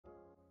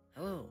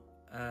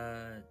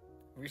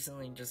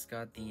recently just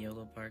got the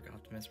Yolopark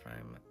Optimus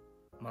Prime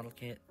model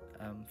kit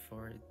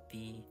for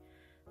the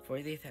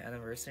 40th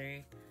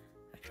anniversary.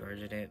 I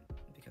pre-ordered it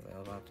because I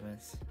love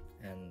Optimus,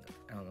 and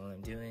I don't know what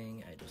I'm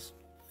doing. I just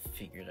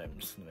figured I'm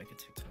just gonna make a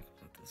TikTok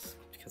about this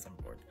because I'm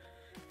bored.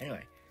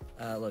 Anyway,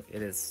 look,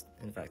 it is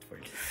in fact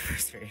 40th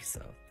anniversary,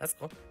 so that's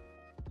cool.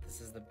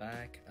 This is the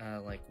back.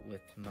 Like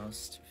with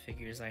most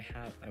figures I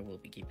have, I will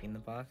be keeping the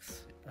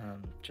box,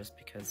 just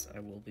because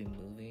I will be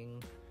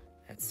moving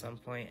at some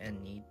point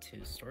and need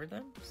to store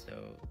them,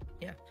 so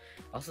yeah.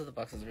 Also, the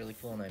box is really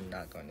cool and I'm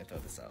not going to throw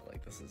this out.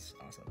 Like, this is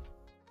awesome.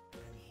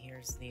 And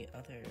here's the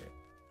other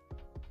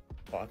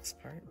box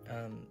part,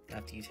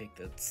 after you take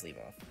the sleeve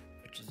off,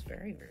 which is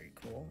very, very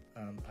cool.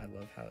 I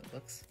love how it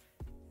looks.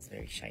 It's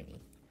very shiny.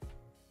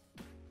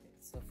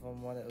 So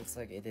from what it looks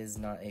like, it is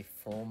not a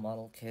full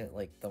model kit,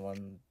 like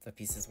the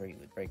pieces where you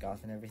would break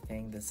off and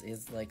everything. This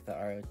is like the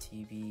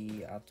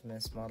ROTB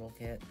Optimus model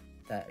kit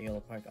that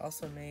Yolopark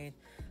also made.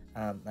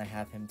 I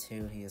have him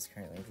too. He is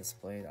currently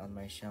displayed on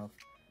my shelf.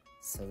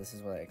 So this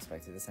is what I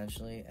expected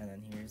essentially. And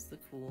then here's the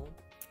cool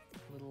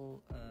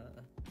little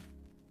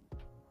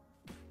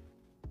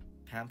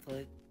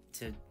pamphlet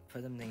to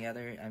put them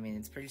together. I mean,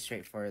 it's pretty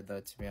straightforward though,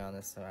 to be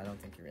honest, so I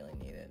don't think you really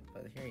need it,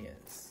 but here he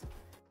is.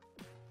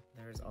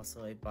 There's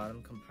also a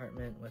bottom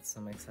compartment with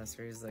some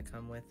accessories that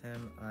come with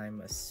him. I'm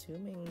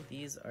assuming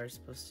these are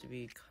supposed to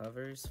be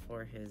covers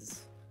for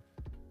his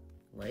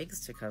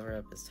legs to cover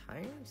up his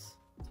tires,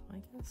 that's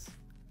my guess.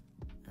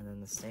 And then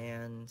the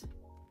stand,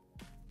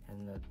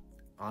 and the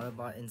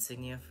Autobot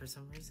insignia for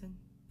some reason.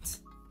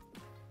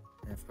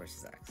 And of course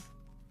his axe.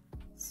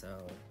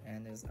 So,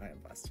 and his Iron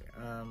Blaster.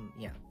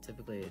 Yeah,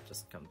 typically it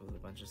just comes with a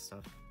bunch of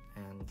stuff,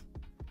 and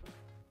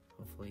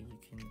hopefully you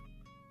can,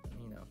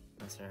 you know,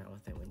 mess around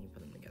with it when you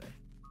put them together.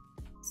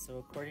 So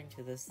according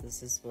to this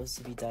is supposed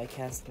to be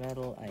die-cast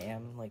metal. I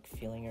am like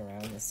feeling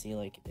around to see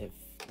like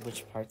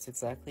which parts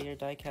exactly are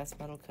die-cast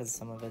metal, because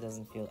some of it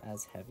doesn't feel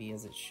as heavy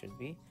as it should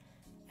be.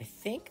 I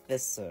think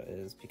this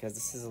is, because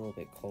this is a little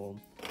bit cold.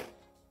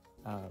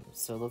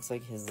 So it looks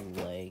like his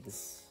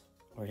legs,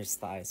 or his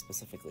thighs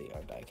specifically,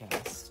 are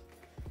die-cast.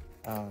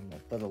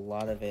 But a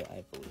lot of it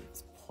I believe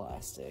is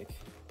plastic,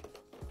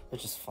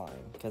 which is fine,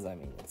 because I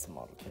mean, it's a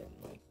model kit,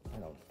 like, I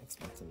don't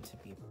expect them to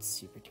be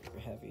super duper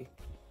heavy,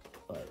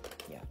 but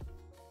yeah.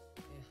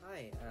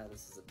 Hey, hi,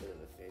 this is a bit of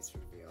a face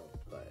reveal,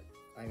 but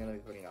I'm gonna be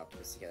putting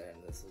Optimus together,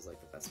 and this is like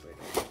the best way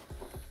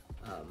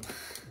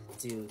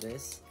to do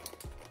this.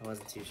 I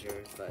wasn't too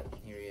sure, but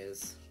here he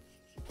is.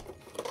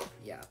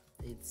 Yeah,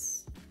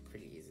 it's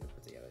pretty easy to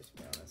put together,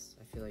 to be honest.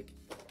 I feel like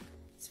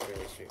it's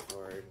fairly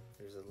straightforward.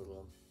 There's a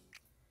little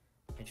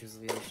pictures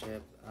of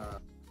leadership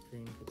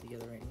being put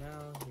together right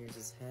now. Here's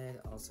his head.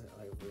 Also,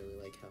 I really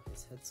like how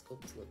his head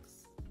sculpt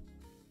looks.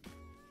 I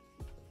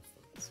don't know if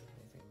focus or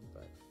anything,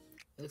 but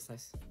it looks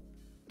nice.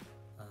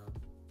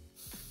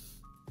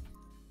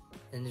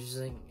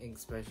 Interesting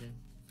expression,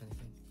 if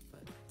anything,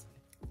 but it's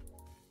okay.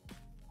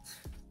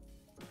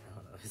 I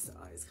don't know, his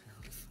eyes kind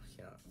of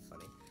fucking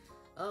funny.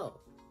 Oh,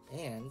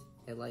 and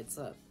it lights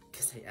up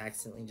because I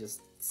accidentally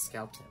just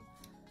scalped him.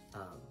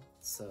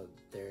 So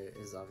there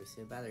is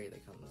obviously a battery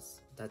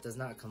that does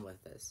not come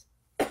with this.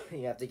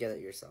 You have to get it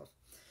yourself.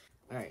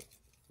 Alright,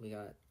 we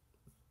got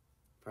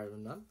part of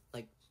them done.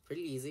 Like,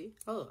 pretty easy.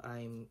 Oh,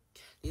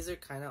 these are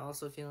kind of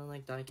also feeling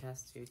like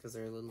die-cast too, because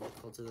they're a little bit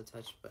cold to the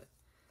touch, but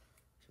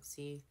you'll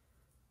see.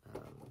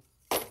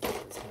 Put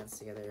his hands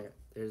together.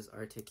 There's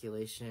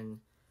articulation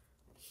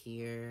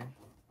here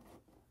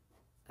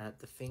at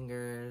the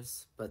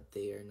fingers, but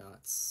they are not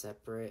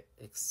separate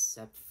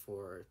except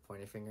for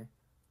pointer finger,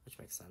 which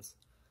makes sense.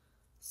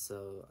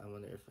 So I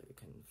wonder if I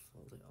can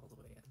fold it all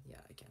the way in.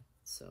 Yeah, I can.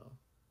 So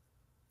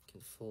I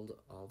can fold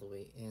all the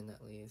way in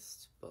at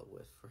least, but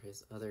for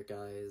his other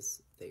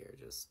guys, they are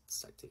just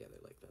stuck together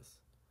like this.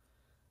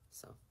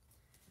 So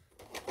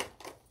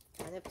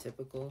kind of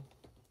typical.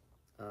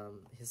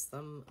 His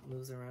thumb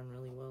moves around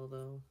really well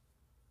though.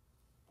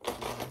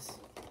 Nice.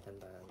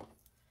 And then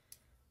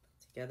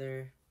put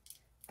together.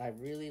 I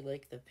really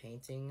like the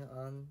painting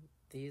on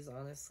these,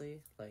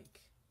 honestly.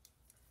 Like,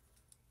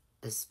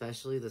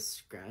 especially the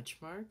scratch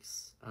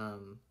marks.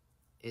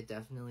 It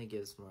definitely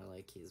gives more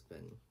like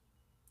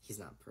he's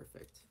not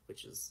perfect,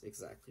 which is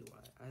exactly why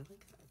I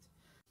like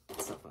that.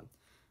 It's so fun.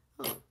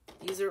 Oh,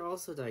 these are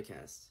also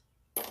die-cast.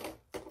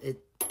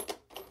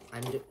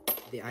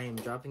 I am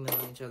dropping them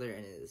on each other,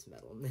 and it is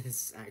metal.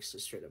 It's actually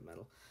straight up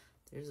metal.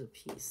 There's a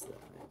piece that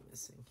I'm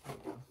missing. Here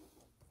we go.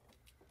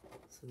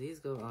 So these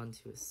go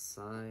onto his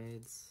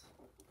sides,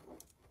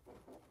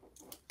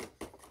 as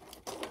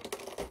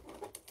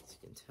you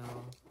can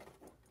tell.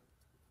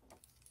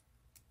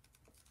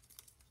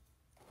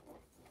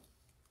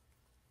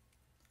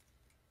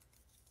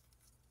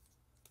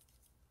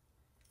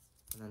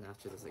 And then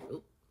after this, like,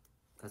 oh,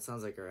 that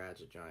sounds like a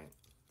ratchet joint.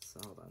 So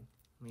hold on,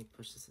 let me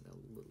push this in a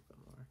little bit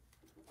more.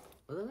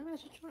 Was that a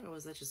ratchet joint, or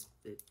was that just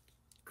it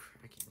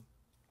cracking?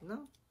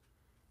 No,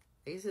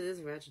 I guess it is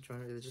a ratchet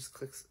joint. It just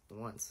clicks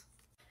once.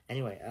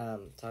 Anyway,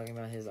 talking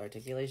about his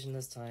articulation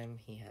this time,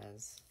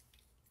 his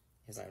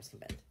arms can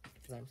bend.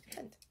 his arms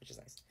bent, which is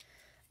nice.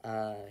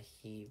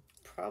 He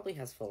probably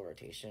has full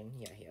rotation.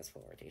 Yeah, he has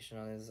full rotation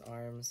on his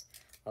arms,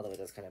 although it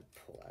does kind of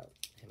pull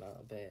him out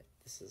a bit.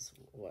 This is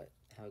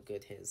how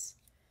good his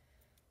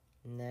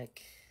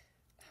neck,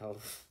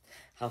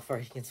 how far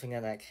he can swing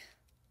that neck,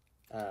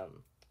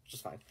 which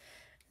is fine.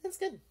 That's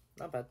good,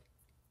 not bad.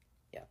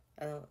 Yeah,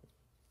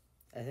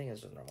 I think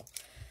it's just normal.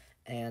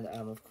 And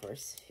of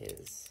course he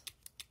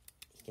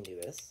can do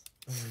this.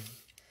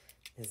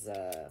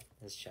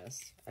 his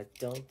chest. I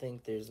don't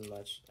think there's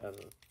much of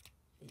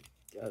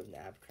an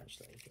ab crunch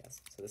that he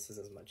has. So this is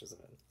as much as of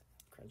an ab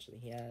crunch that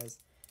he has.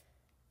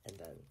 And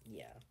then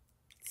yeah,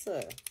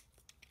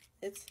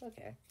 it's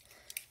okay.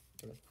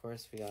 And of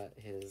course we got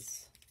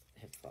his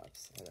hip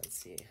flops, and then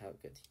see how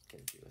good he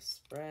can do a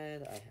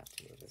spread. I have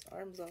to move his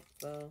arms up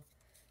though.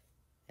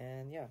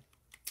 And yeah,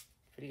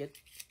 pretty good.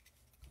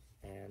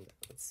 And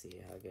let's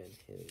see how good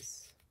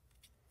his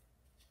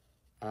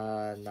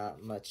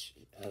not much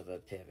of a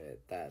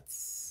pivot.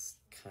 That's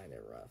kind of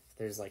rough.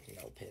 There's like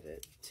no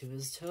pivot to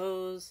his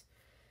toes.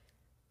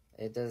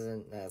 It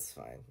doesn't, that's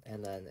fine.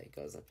 And then it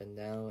goes up and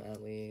down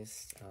at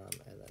least.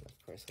 And then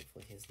of course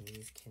hopefully his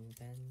knees can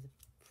bend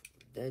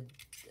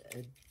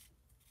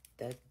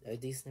a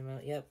decent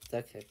amount. Yep,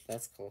 okay,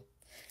 that's cool.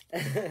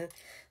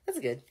 That's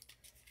good.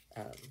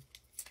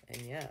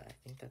 And yeah, I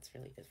think that's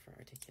really good for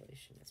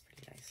articulation. That's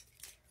pretty nice.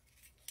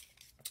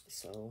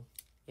 So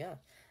yeah,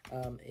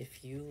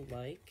 if you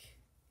like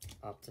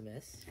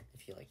Optimus,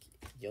 if you like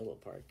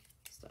Yolopark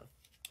stuff,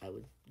 I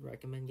would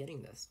recommend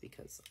getting this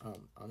because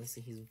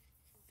honestly he's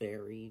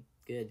very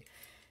good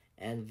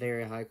and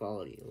very high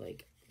quality.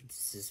 Like,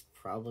 this is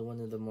probably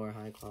one of the more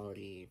high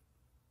quality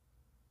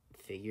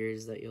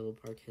figures that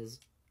Yolopark has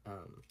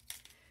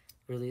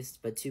released.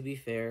 But to be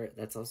fair,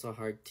 that's also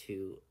hard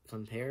to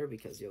compare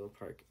because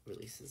Yolopark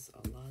releases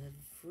a lot of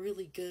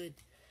really good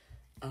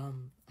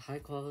high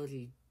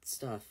quality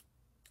stuff.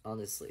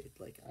 Honestly,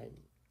 like, I'm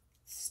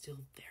still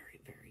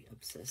very, very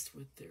obsessed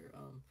with their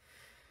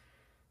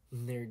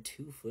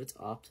 2-foot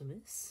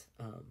Optimus.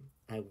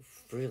 I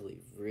really,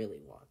 really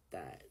want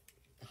that.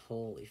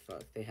 Holy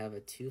fuck. They have a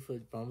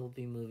 2-foot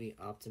Bumblebee movie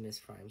Optimus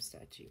Prime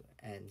statue,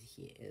 and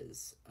he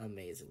is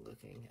amazing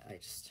looking. I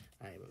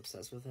am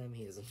obsessed with him.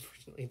 He is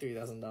unfortunately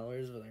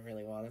 $3,000, but I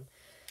really want him.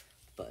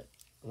 But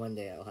one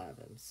day I'll have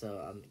him. So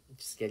I'm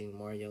just getting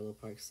more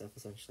Yolopark stuff,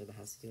 essentially, that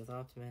has to do with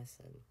Optimus,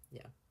 and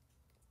yeah.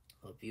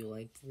 Hope you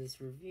liked this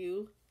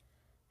review.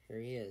 Here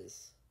he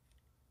is.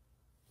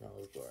 In all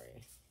his glory.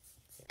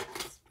 Yeah,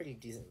 it's a pretty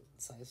decent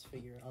sized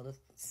figure,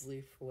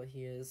 honestly, for what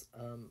he is.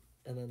 And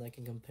then I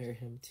can compare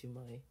him to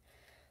my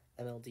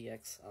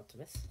MLDX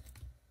Optimus,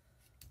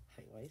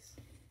 height-wise.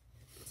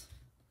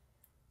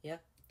 Yeah,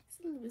 it's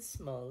a little bit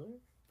smaller,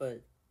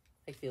 but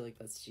I feel like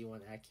that's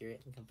G1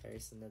 accurate in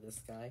comparison to this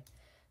guy,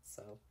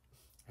 so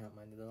I don't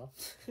mind it at all.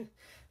 But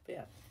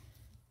yeah,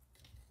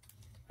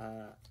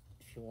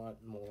 if you want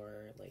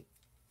more, like,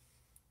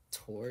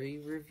 Tory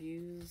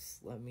reviews,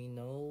 let me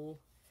know.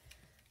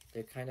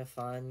 They're kind of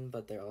fun,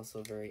 but they're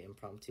also very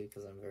impromptu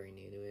because I'm very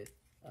new to it.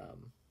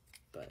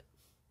 But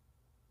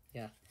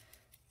yeah,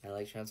 I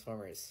like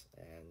Transformers,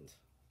 and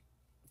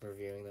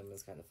reviewing them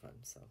is kind of fun,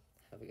 so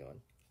have a good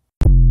one.